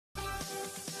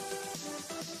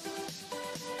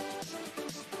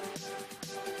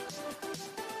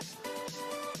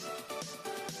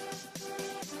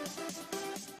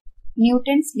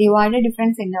Newton's divided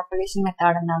difference interpolation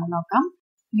method ennaanu nokkam.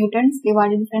 Newton's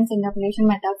divided difference interpolation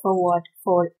method for what?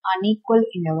 For unequal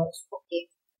intervals. Okay.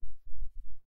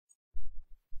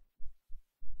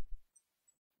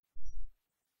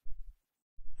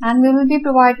 And we will be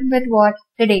provided with what?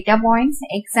 The data points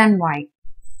x and y.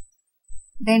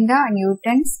 Then the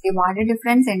Newton's divided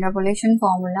difference interpolation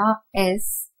formula is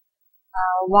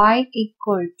y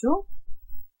equal to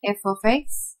f of x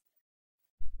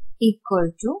equal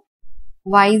to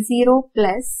y0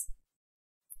 plus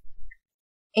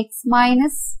x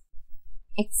minus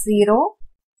x0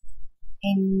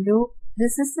 into,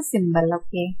 this is the symbol,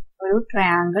 okay, ഒരു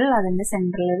triangle, അതിന്റെ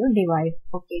central ഒരു divide,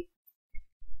 okay,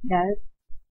 that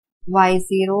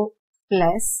y0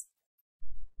 plus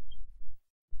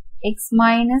x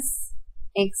minus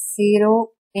x0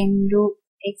 into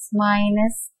x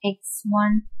minus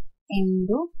x1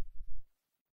 into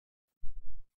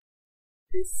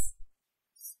this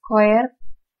square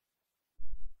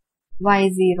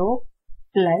y0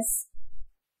 plus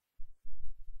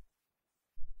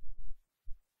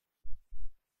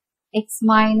x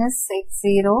minus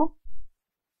x0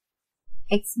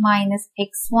 x minus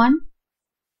x1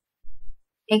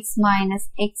 x minus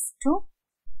x2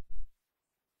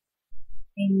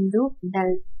 into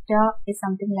delta is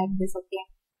something like this, okay.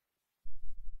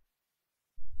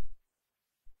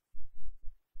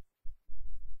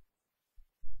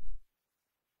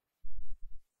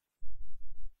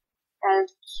 Del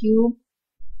cube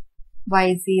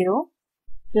y0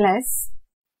 plus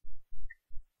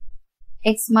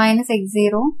x minus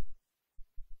x0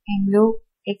 into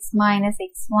x minus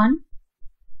x1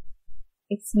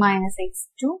 x minus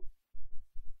x2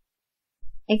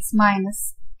 x minus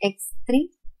x3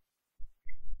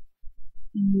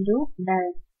 into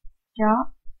delta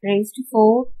raised to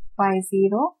 4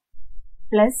 y0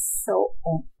 plus so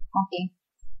on, okay.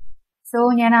 So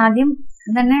ഞാൻ ആദ്യം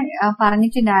തന്നെ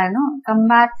പറഞ്ഞിട്ടുണ്ടായിരുന്നു,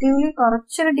 comparatively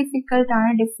കുറച്ചൊരു difficult ആണ്.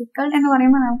 Difficult എന്ന്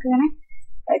പറയുമ്പോൾ നമുക്ക് ഇങ്ങനെ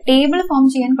ടേബിൾ ഫോം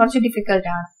ചെയ്യാൻ കുറച്ച് ഡിഫിക്കൽട്ട്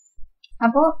ആണ്.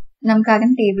 അപ്പോൾ നമുക്ക്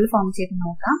ആദ്യം ടേബിൾ ഫോം ചെയ്ത്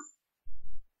നോക്കാം.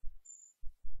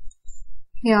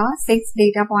 Here 6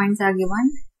 data points are given,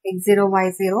 x0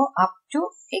 y0 up to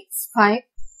x5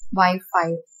 y5,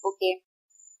 okay.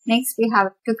 Next we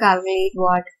have to calculate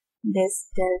what? This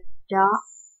delta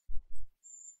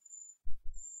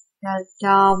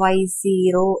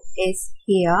y0 is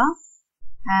here,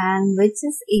 and which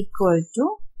is equal to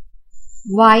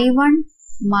y1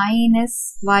 minus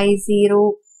y0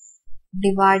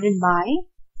 divided by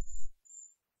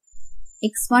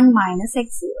x1 minus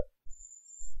x0,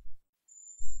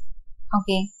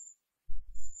 okay.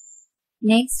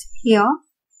 Next here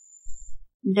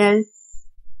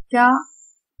delta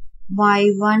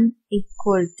y1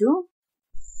 equal to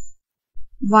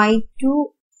y2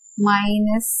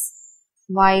 minus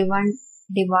y1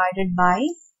 divided by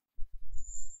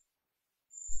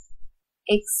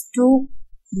x2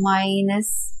 minus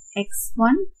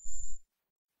x1,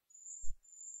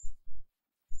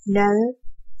 del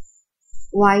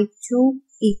y2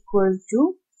 equal to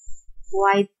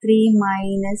y3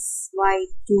 minus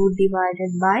y2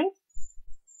 divided by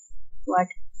what?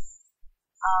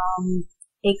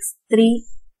 x3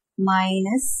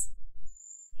 minus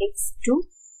x2,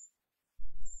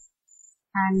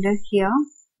 and here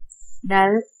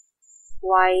del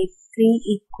y3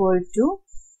 equal to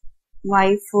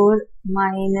y4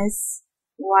 minus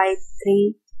y3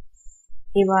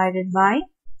 divided by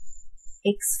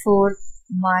x4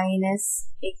 minus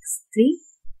x3,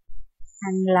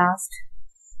 and last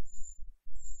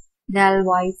del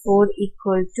y4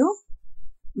 equal to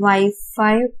y5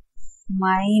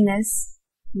 minus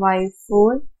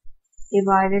y4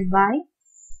 divided by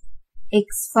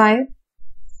x5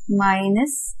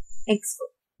 minus x4,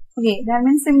 okay. That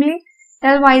means simply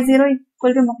del y0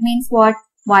 equal to means what?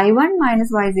 y1 minus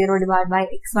y0 divided by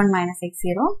x1 minus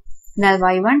x0, del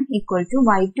y1 equal to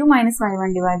y2 minus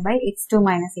y1 divided by x2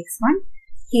 minus x1,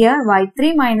 here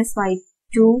y3 minus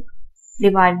y2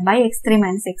 divided by x3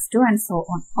 minus x2, and so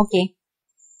on, okay.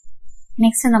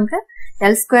 Next നമുക്ക്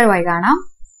del square y കാണാം.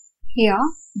 Here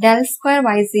del square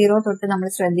y0 തൊട്ട് നമ്മൾ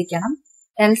ശ്രദ്ധിക്കണം.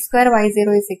 Del square y0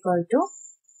 is equal to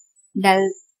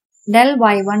del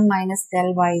y1 minus del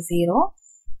y0,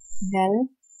 del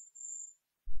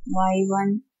y1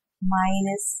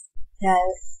 minus del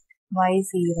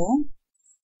y0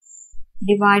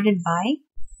 divided by,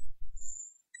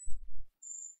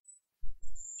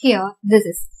 here this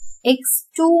is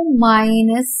x2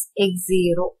 minus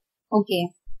x0, okay.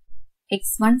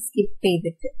 x1 skip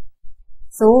ചെയ്തിട്ട്,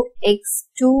 so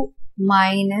x2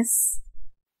 minus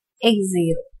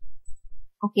x0,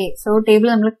 okay. So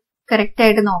table നമ്മൾ correct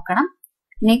ആയിട്ട് നോക്കണം.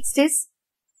 Next is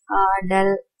del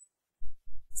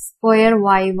square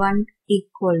y1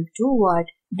 equal to what?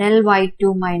 Del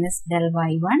y2 minus del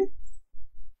y1.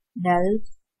 Del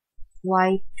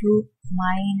y2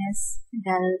 minus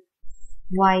del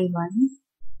y1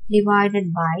 divided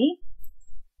by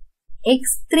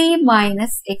x3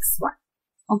 minus x1.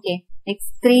 Okay,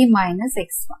 x3 minus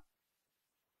x1.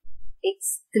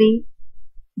 x3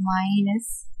 minus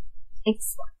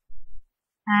x1.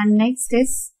 And next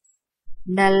is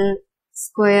del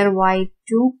square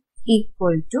y2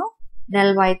 equal to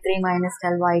del y3 minus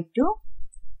del y2.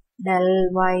 Del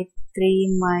y3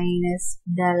 minus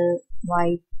del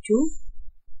y2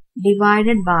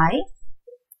 divided by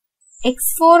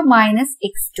x4 minus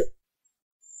x2.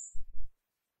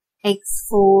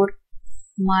 x4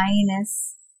 minus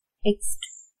x2.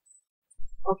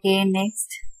 Okay,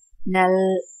 next del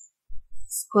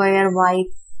square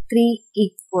y3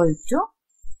 equal to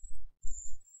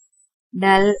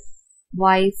del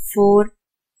y4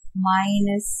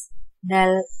 minus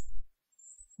del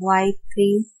y3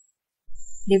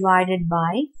 divided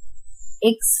by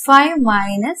x5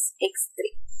 minus x3.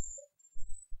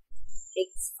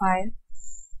 x5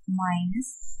 minus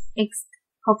x3.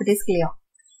 Hope it is clear.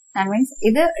 That means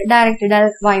this direct del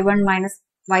y1 minus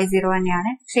y0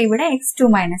 thaneyanu. So ivide x2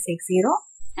 minus x0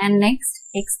 and next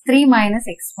x3 minus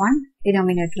x1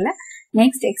 denominator.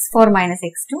 Next x4 minus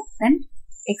x2, then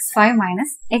x5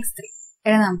 minus x3.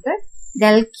 Then namukku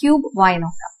del cube y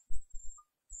nokam.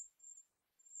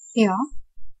 Here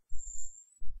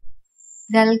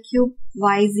del cube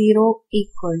y0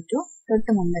 equal to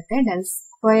thottu mundatte del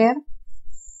square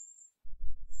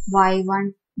y1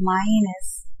 minus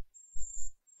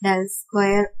del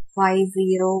square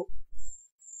y0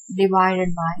 divided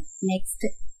by next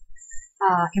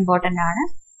important aanu.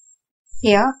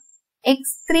 Here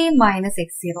x3 minus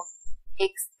x0.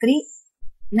 x3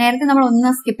 നേരത്തെ നമ്മൾ ഒന്ന്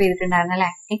skip ചെയ്തിട്ടുണ്ടായിരുന്നു അല്ലേ?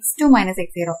 x2 minus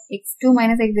x0. x2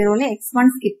 minus x0 ലെ x1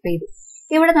 skip ചെയ്തു.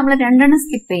 ഇവിടെ നമ്മൾ രണ്ടെണ്ണം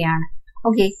സ്കിപ്പ് ചെയ്യാണ്.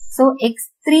 Okay, so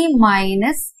x3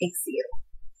 minus x0.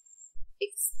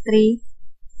 x3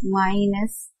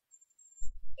 minus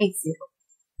x0.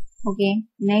 Okay,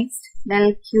 next del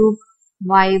cube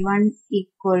y1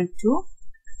 equal to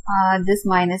this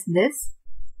minus this.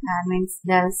 That means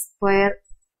del square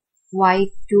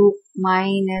y2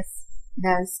 minus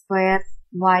del square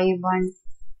y1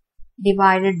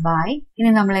 divided by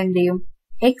ini nammal endu cheyum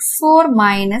x4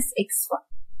 minus x1.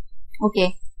 Okay,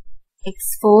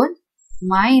 x4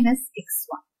 minus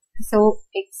x1. So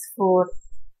x4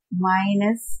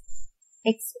 minus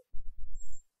x1.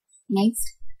 Next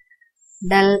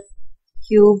del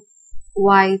cube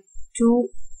y2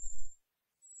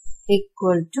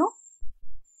 equal to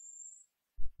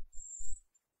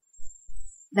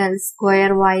del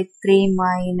square y3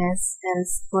 minus del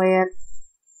square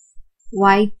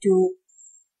y2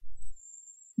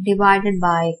 divided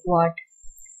by what?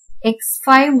 x5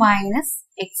 minus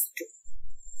x2.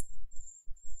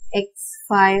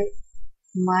 x5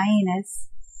 minus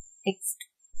x2.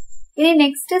 ഇനി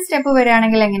next step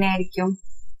വരികയാണെങ്കിൽ എങ്ങനെയായിരിക്കും?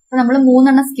 അപ്പോൾ നമ്മൾ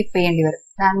മൂന്നെണ്ണം skip ചെയ്യേണ്ടി വരും.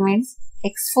 That means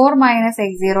x4 minus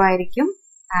x0 ആയിരിക്കും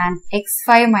and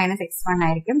x5 minus x1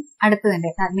 ആയിരിക്കും അടുത്തതിന്റെ.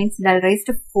 That means del raised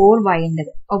to 4y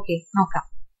ഉണ്ടത്. ഓക്കെ, നോക്കാം.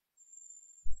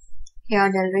 Here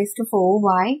del raised to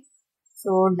 4y.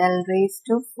 So del raised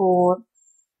to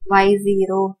 4y0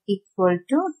 equal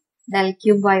to del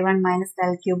cube y1 minus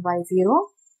del cube y0.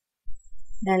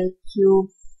 Del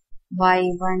cube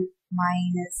y1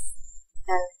 minus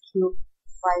del cube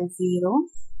y0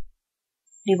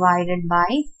 divided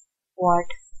by what?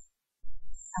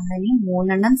 നമ്മളിനി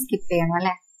മൂന്നെണ്ണം skip ചെയ്യണം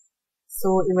അല്ലെ? So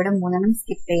ഇവിടെ മൂന്നെണ്ണം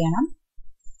skip ചെയ്യണം.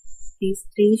 These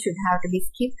three should have to be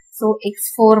skipped. So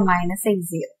x4 minus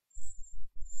x0.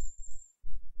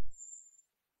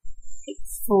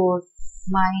 x4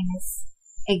 minus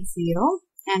x0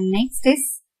 and next is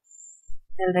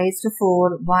del raised to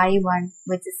 4y1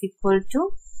 which is equal to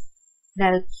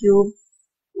del cube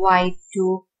y2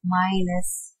 minus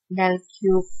del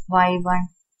cube y1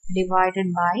 divided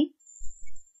by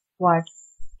what?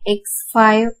 x5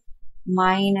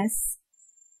 minus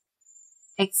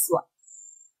x1.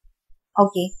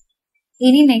 Okay.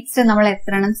 ഇനി next നമ്മൾ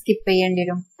എത്ര എണ്ണം skip ചെയ്യേണ്ടി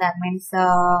വരും? That means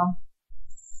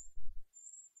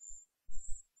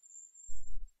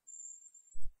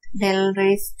del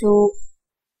raised to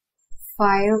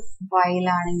 5y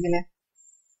ലാണെങ്കിൽ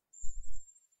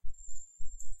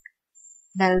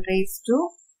del raised to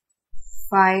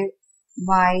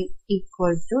 5y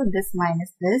equal to this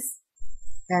minus this.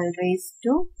 Del raised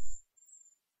to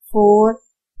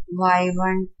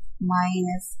 4y1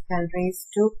 minus del raised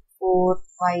to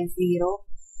 4y0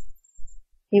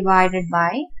 divided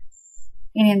by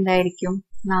ഇനി എന്തായിരിക്കും?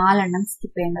 4 എണ്ണം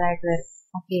skip ചെയ്യേണ്ടതായിട്ട് വരും.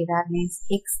 Okay, that means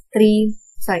x3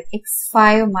 sorry, x5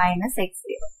 minus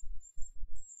x0.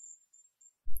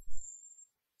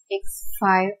 x5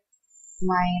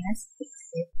 minus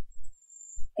x0.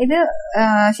 ഇത്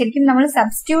ശരിക്കും നമ്മൾ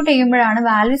substitute ചെയ്യുമ്പോഴാണ്,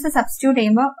 values substitute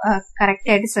ചെയ്യുമ്പോൾ കറക്റ്റ്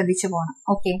ആയിട്ട് ശ്രദ്ധിച്ചു പോകണം.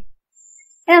 ഓക്കെ,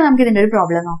 എന്നാൽ നമുക്ക് ഇതിന്റെ ഒരു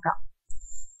പ്രോബ്ലം നോക്കാം.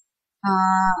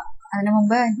 അതിനു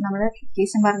മുമ്പ് നമ്മൾ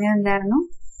ഇക്വേഷൻ പറഞ്ഞത് എന്തായിരുന്നു?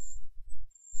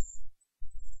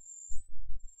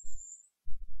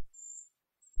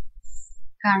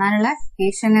 കാണാനുള്ള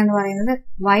ഇക്വേഷൻ എന്ന് പറയുന്നത്,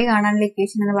 y കാണാനുള്ള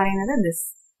ഇക്വേഷൻ എന്ന് പറയുന്നത് this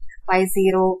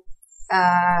y0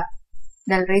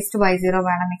 del raised to y0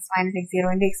 വേണം, x minus x0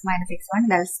 into x minus x1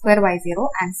 del square y0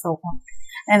 and so on.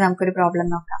 നമുക്കൊരു പ്രോബ്ലം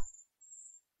നോക്കാം.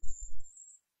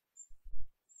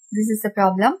 This is a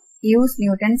problem. Use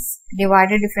Newton's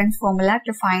divided difference formula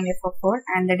to find f of 4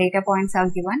 and the data points are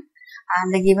given, and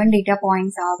the given data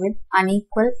points are with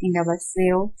unequal intervals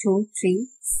 0, 2, 3,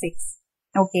 6.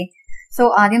 Okay. So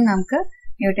ആദ്യം നമുക്ക്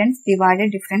Newton's divided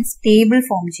difference table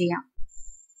form ചെയ്യാം.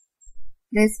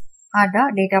 These are the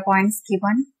data points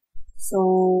given. So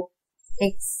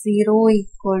x0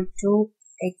 equal to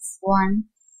x1,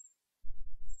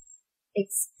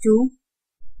 x2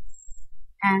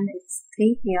 and x3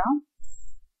 here.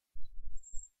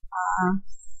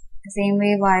 The same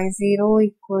way y0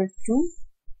 equal to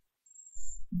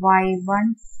y1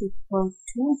 equal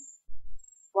to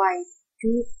y2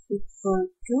 equal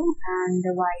to and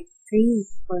y3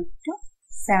 equal to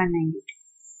 792.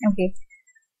 Okay.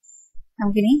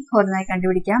 നമുക്കിനി ഓരോന്നായി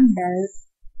കണ്ടുപിടിക്കാം. del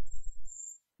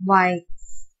y.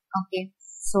 Okay.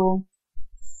 So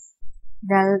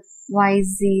del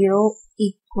y0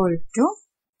 equal to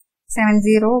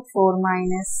 704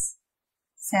 minus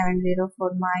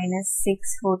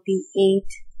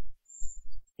 648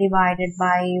 divided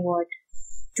by what?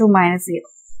 2 minus 0.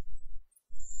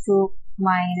 2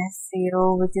 minus 0,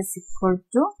 which is equal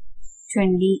to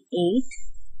 28.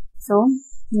 So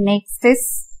next is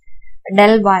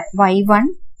del y1.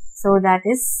 So that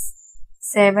is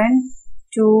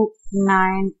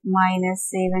 729 minus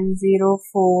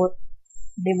 704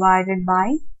 divided by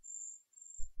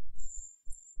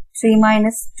 3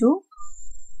 minus 2.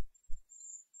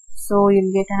 So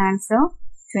you'll get an answer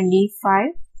 25.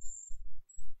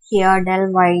 Here del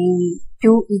y2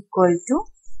 equal to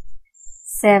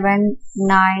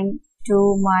 792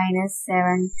 minus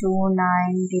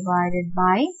 729 divided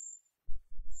by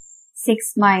 6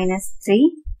 minus 3,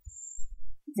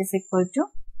 which is equal to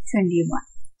 21.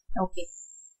 Okay.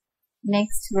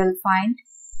 Next we'll find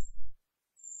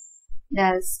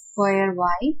del square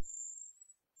y.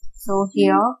 So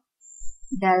here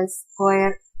del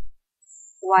square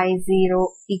y0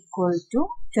 equal to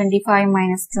 25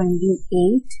 minus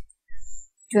 28.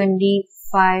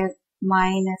 25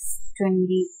 minus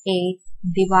 28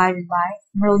 divided by,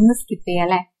 skip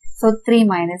so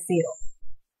 3 minus 0.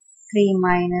 3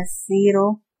 minus 0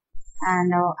 and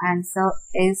our answer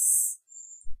is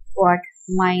what?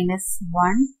 Minus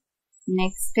 1.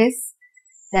 Next is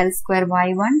del square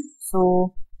y1. So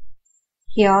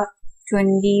here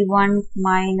 21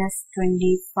 minus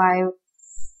 25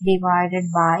 divided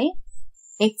by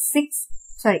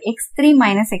x3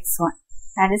 minus x1.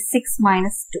 That is 6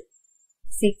 minus 2.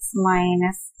 6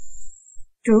 minus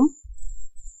 2.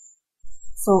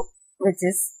 So which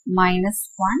is minus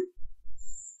 1.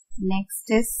 Next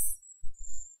is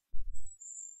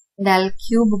del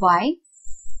cube y.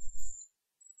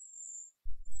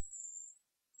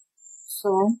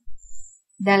 So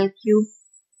del cube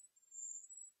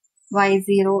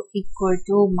y0 equal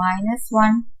to minus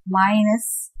 1 minus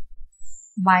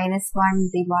 1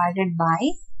 divided by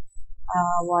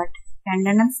what?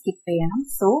 Random skip cheyanam.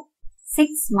 So 6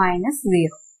 minus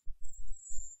 0.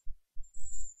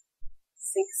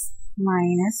 6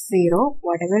 minus 0,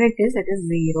 whatever it is 0.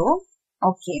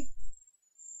 Okay.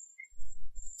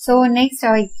 So next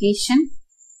our equation.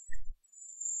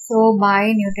 So by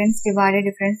Newton's divided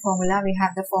difference formula, we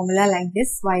have the formula like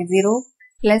this: y0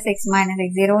 plus x minus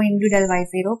x0 into del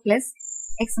y0 plus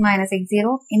x minus x0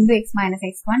 into x minus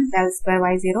x1 del square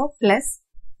y0 plus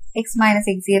x minus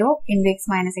x0 into x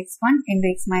minus x1 into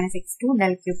x minus x2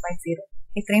 del cube y0.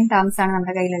 ഇത്രയും terms ആണ്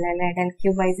നമ്മുടെ കയ്യിലുള്ളത് അല്ലെ. del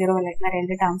cube y0 വരുന്ന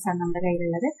രണ്ട് terms ആണ് നമ്മുടെ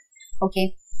കയ്യിലുള്ളത്. ഓക്കെ,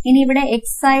 ഇനി ഇവിടെ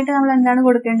എക്സ് ആയിട്ട് നമ്മൾ എന്താണ്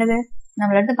കൊടുക്കേണ്ടത്?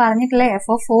 നമ്മളടുത്ത് പറഞ്ഞിട്ടുള്ള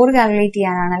f(4) കാൽക്കുലേറ്റ്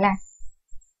ചെയ്യാനാണ് അല്ലെ.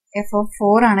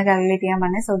 f(4) ആണ് കാൽക്കുലേറ്റ് ചെയ്യാൻ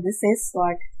പറഞ്ഞത്. So this is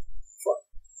what? 4.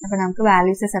 അപ്പൊ നമുക്ക്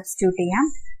വാല്യൂസ് സബ്സ്റ്റിറ്റ്യൂട്ട് ചെയ്യാം.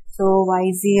 So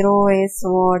y0 is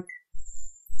what?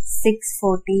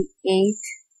 648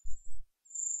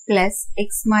 plus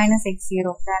x minus x0.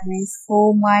 That means 4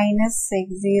 minus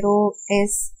x0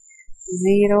 is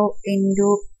 0 into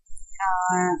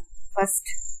first.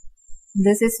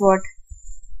 This is what?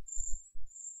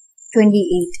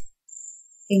 28.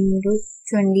 into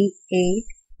 28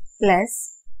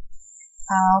 plus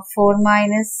 4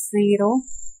 minus 0,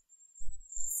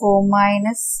 4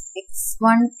 minus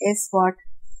x1 is what?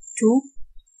 2,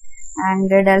 and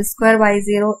del square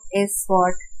y0 is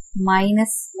what?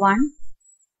 Minus 1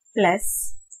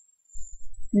 plus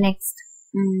next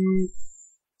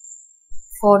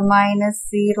 4 minus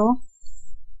 0,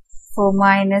 4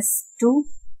 minus 2,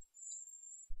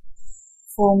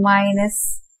 4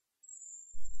 minus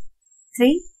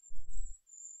 3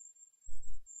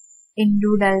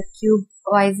 into del cube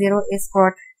y0 is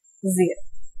what? 0.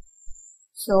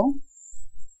 So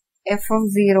f of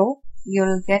 0 you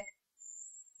will get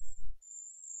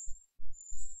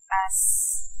as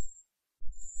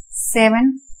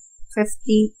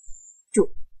 752.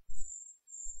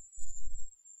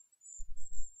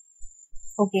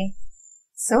 Okay,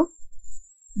 so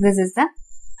this is the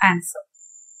answer.